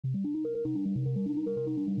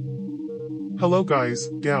Hello guys,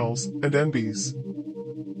 gals, and NBs.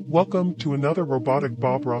 Welcome to another Robotic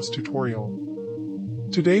Bob Ross tutorial.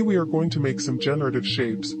 Today we are going to make some generative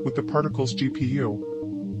shapes with the Particles GPU.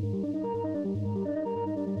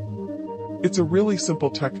 It's a really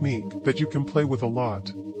simple technique that you can play with a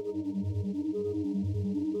lot.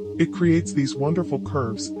 It creates these wonderful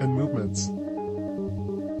curves and movements.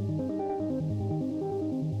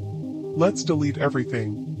 Let's delete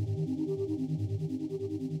everything.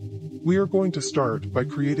 We are going to start by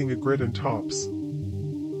creating a grid in Tops.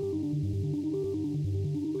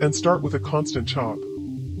 And start with a constant chop,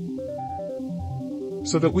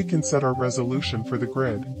 so that we can set our resolution for the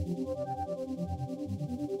grid.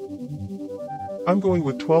 I'm going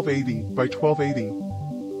with 1280 by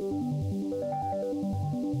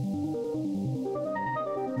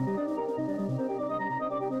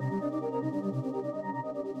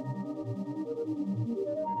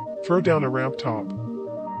Throw down a ramp top.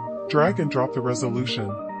 Drag and drop the resolution.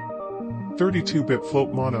 32-bit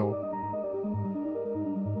float mono.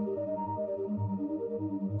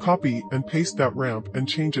 Copy and paste that ramp and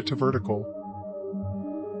change it to vertical.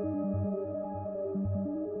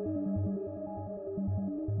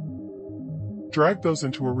 Drag those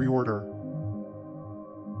into a reorder.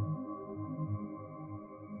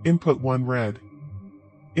 Input 1 red.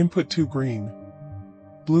 Input 2 green.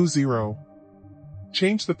 Blue 0.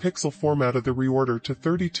 Change the pixel format of the reorder to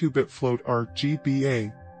 32-bit float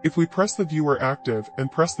RGBA. If we press the viewer active and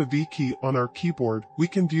press the V key on our keyboard, we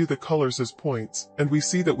can view the colors as points, and we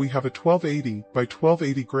see that we have a 1280 by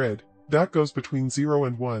 1280 grid that goes between 0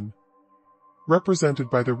 and 1, represented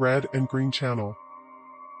by the red and green channel.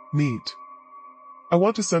 Neat. I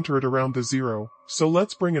want to center it around the 0, so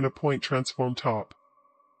let's bring in a point transform top.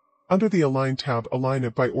 Under the Align tab, align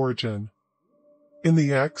it by origin. In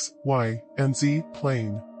the X, Y, and Z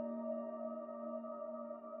plane.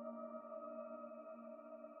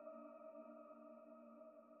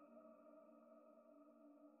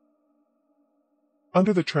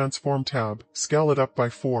 Under the Transform tab, scale it up by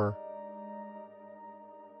 4.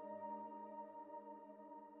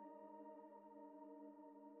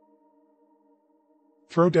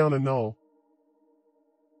 Throw down a null.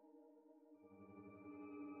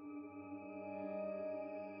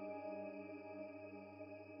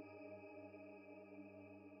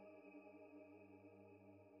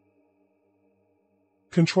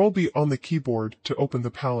 Ctrl-B on the keyboard to open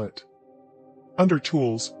the palette. Under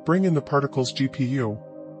Tools, bring in the Particles GPU.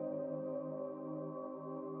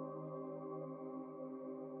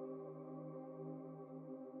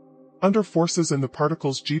 Under Forces in the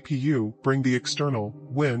Particles GPU, bring the external,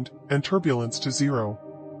 wind, and turbulence to 0.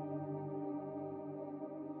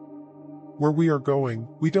 Where we are going,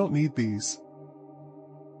 we don't need these.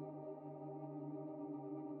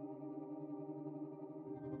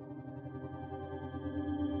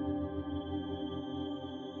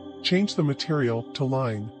 Change the material to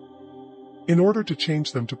line, in order to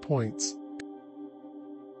change them to points.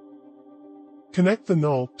 Connect the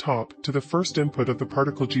null top to the first input of the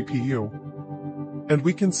particle GPU, and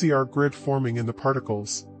we can see our grid forming in the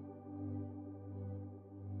particles.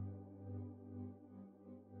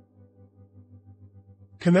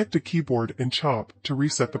 Connect a keyboard and chop to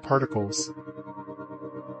reset the particles.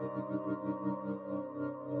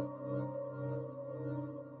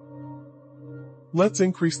 Let's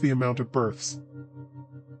increase the amount of births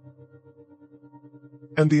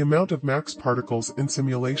and the amount of max particles in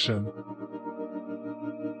simulation.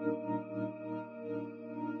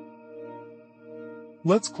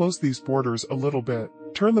 Let's close these borders a little bit.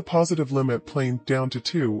 Turn the positive limit plane down to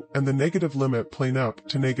 2 and the negative limit plane up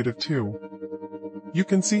to -2. You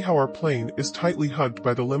can see how our plane is tightly hugged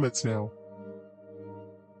by the limits now.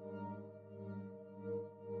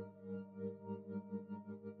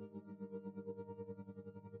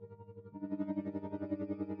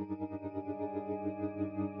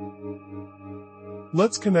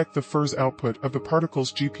 Let's connect the FIRS output of the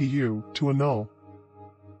Particles GPU to a null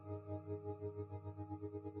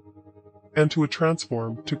and to a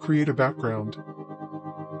transform to create a background.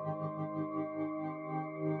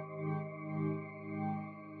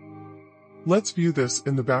 Let's view this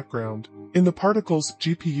in the background. In the Particles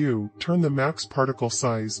GPU, turn the max particle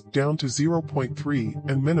size down to 0.3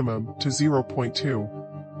 and minimum to 0.2.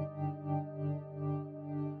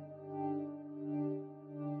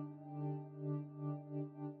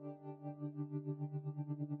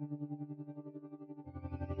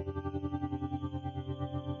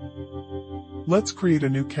 Let's create a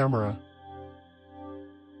new camera.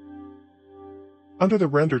 Under the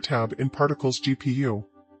Render tab in Particles GPU,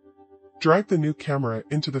 Drag the new camera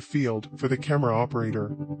into the field for the camera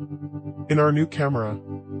operator. In our new camera,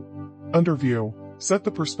 Under View, set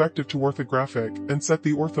the perspective to orthographic and set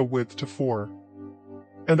the ortho width to 4.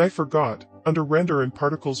 And I forgot, under Render and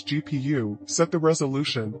Particles GPU, set the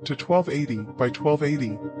resolution to 1280 by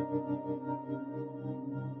 1280.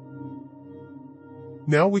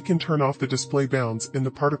 Now we can turn off the display bounds in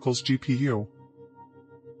the Particles GPU.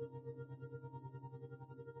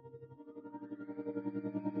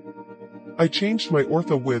 I changed my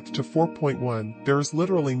ortho width to 4.1, there is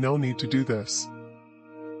literally no need to do this.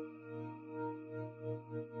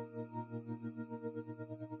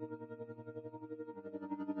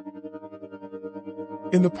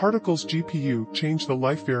 In the Particles GPU, change the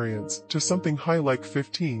life variance to something high like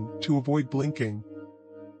 15 to avoid blinking.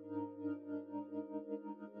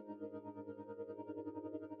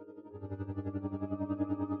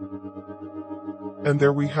 And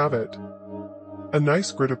there we have it. A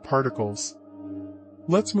nice grid of particles.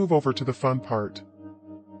 Let's move over to the fun part.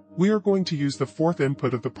 We are going to use the fourth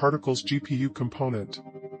input of the Particles GPU component,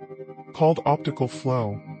 called optical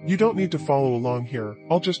flow. You don't need to follow along here,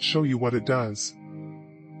 I'll just show you what it does.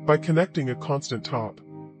 By connecting a constant top.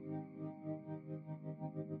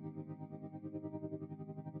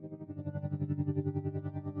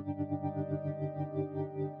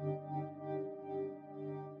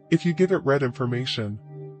 If you give it red information,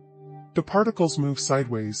 the particles move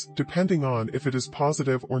sideways, depending on if it is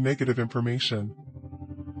positive or negative information.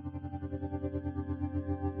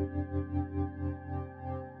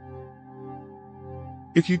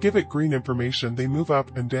 If you give it green information, they move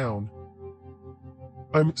up and down.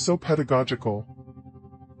 I'm so pedagogical.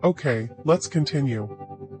 Okay, let's continue.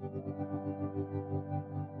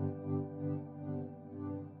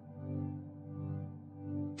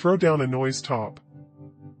 Throw down a noise top.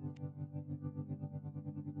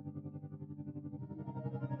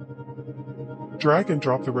 Drag and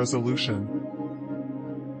drop the resolution.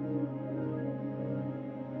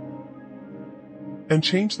 And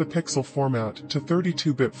change the pixel format to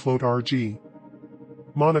 32-bit float RG.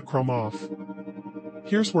 Monochrome off.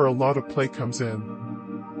 Here's where a lot of play comes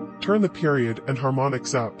in. Turn the period and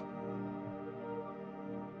harmonics up.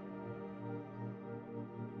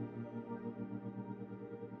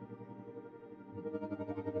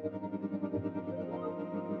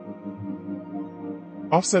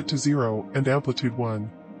 Offset to 0 and amplitude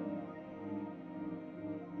 1.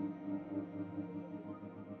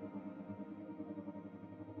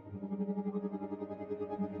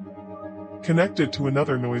 Connected to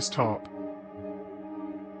another noise top.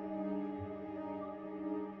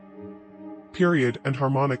 Period and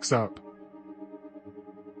harmonics up.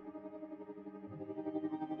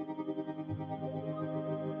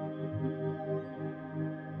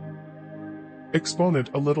 Exponent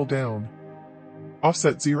a little down.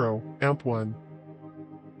 Offset 0, amp 1.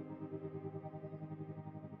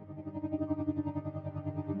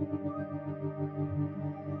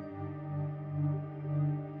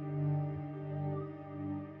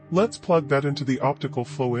 Let's plug that into the optical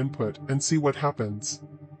flow input and see what happens.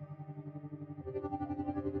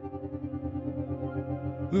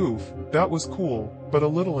 Oof, that was cool, but a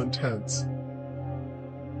little intense.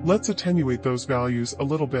 Let's attenuate those values a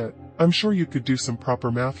little bit. I'm sure you could do some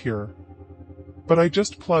proper math here. But I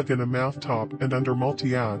just plug in a math top and under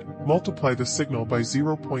multi-add, multiply the signal by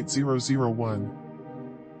 0.001.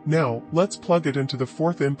 Now, let's plug it into the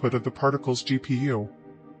fourth input of the Particles GPU.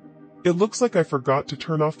 It looks like I forgot to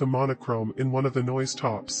turn off the monochrome in one of the noise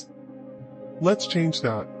tops. Let's change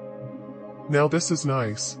that. Now this is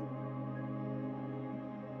nice.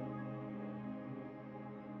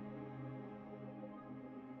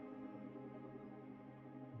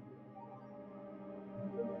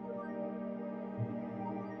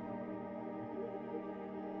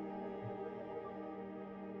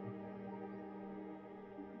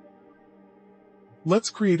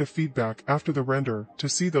 Let's create a feedback after the render to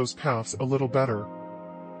see those paths a little better.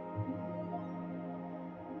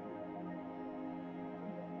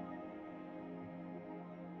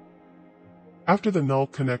 After the null,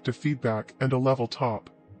 connect a feedback and a level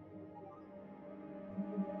top.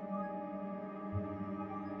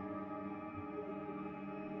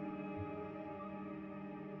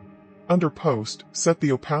 Under Post, set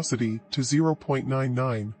the opacity to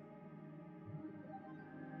 0.99.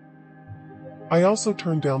 I also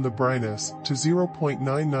turned down the brightness to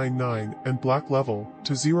 0.999 and black level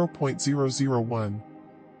to 0.001.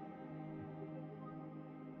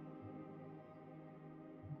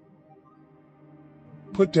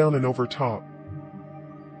 Put down an overtop.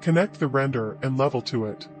 Connect the render and level to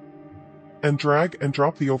it. And drag and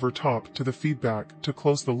drop the overtop to the feedback to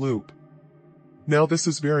close the loop. Now this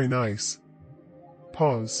is very nice.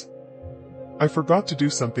 Pause. I forgot to do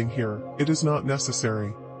something here, it is not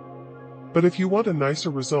necessary. But if you want a nicer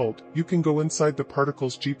result, you can go inside the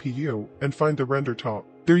particle's GPU and find the render top.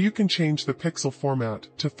 There you can change the pixel format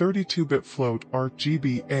to 32-bit float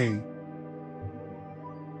RGBA.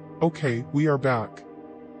 Okay, we are back.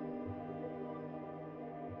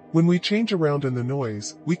 When we change around in the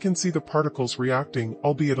noise, we can see the particles reacting,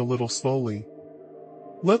 albeit a little slowly.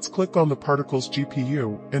 Let's click on the particle's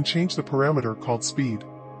GPU and change the parameter called speed.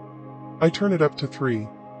 I turn it up to 3.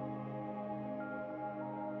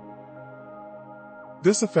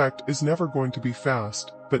 This effect is never going to be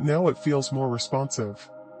fast, but now it feels more responsive.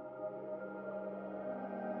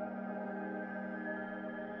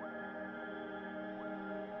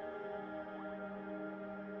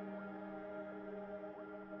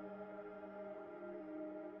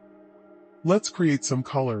 Let's create some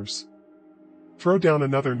colors. Throw down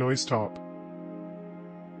another noise top.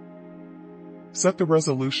 Set the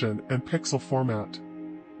resolution and pixel format.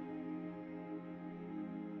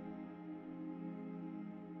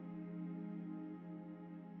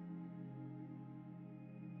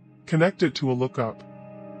 Connect it to a lookup.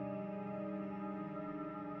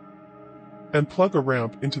 And plug a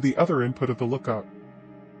ramp into the other input of the lookup.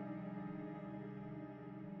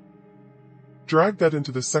 Drag that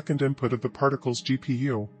into the second input of the particle's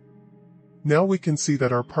GPU. Now we can see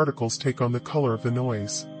that our particles take on the color of the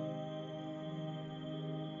noise.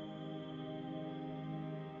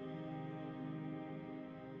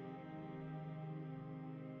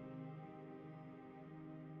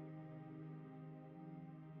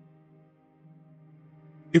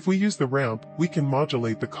 If we use the ramp, we can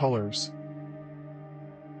modulate the colors.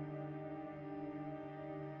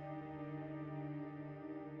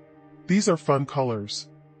 These are fun colors.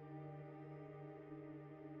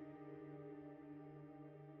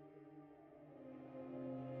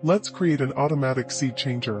 Let's create an automatic seed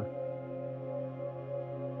changer.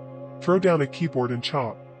 Throw down a keyboard and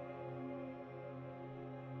chop.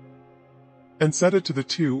 And set it to the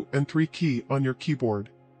 2 and 3 key on your keyboard.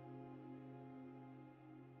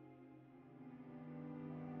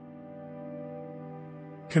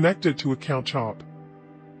 Connect it to a count chop.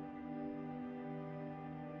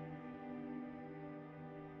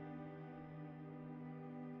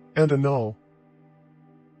 And a null.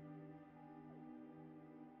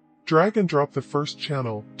 Drag and drop the first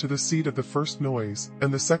channel to the seed of the first noise,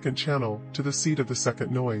 and the second channel to the seed of the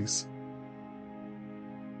second noise.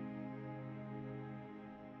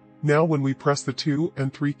 Now when we press the 2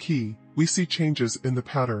 and 3 key, we see changes in the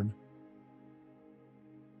pattern.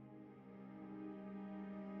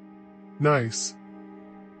 Nice.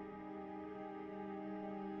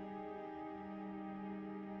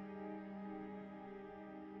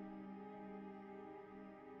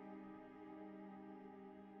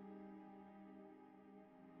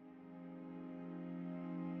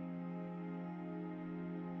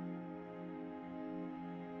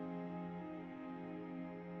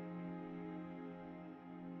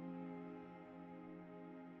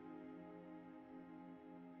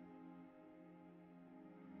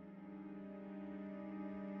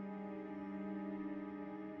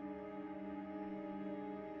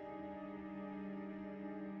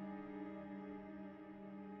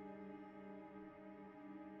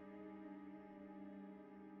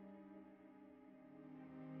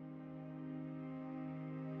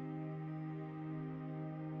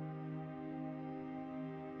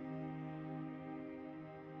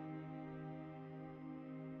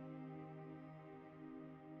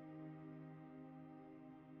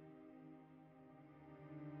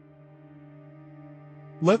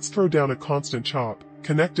 Let's throw down a constant chop,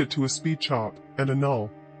 connect it to a speed chop, and a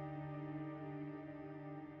null.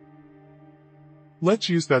 Let's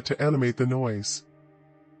use that to animate the noise.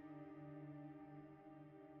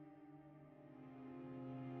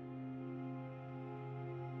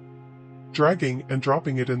 Dragging and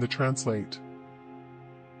dropping it in the translate.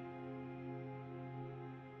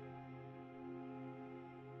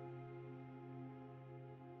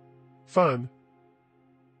 Fun.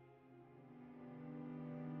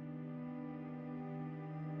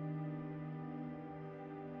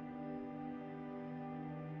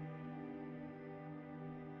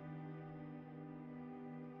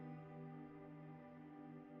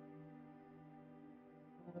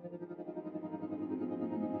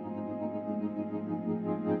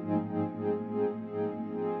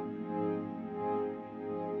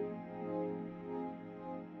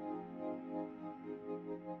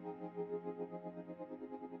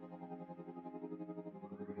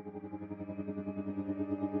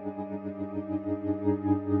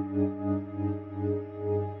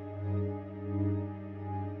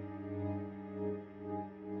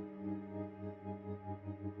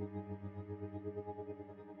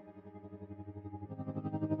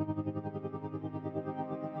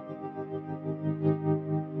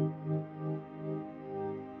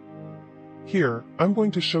 Here, I'm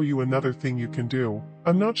going to show you another thing you can do.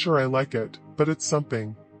 I'm not sure I like it, but it's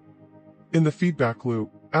something. In the feedback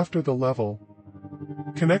loop, after the level,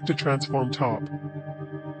 connect to transform top.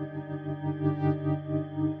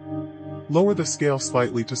 Lower the scale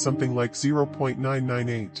slightly to something like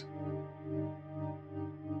 0.998.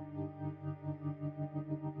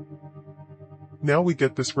 Now we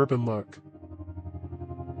get this ribbon look.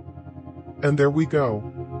 And there we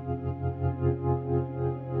go.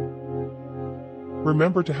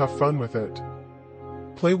 Remember to have fun with it.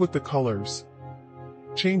 Play with the colors.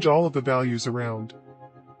 Change all of the values around.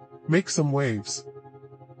 Make some waves.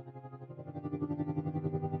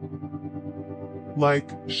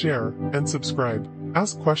 Like, share, and subscribe.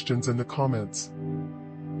 Ask questions in the comments.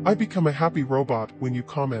 I become a happy robot when you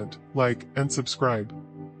comment, like, and subscribe.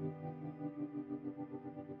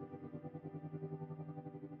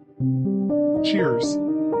 Cheers!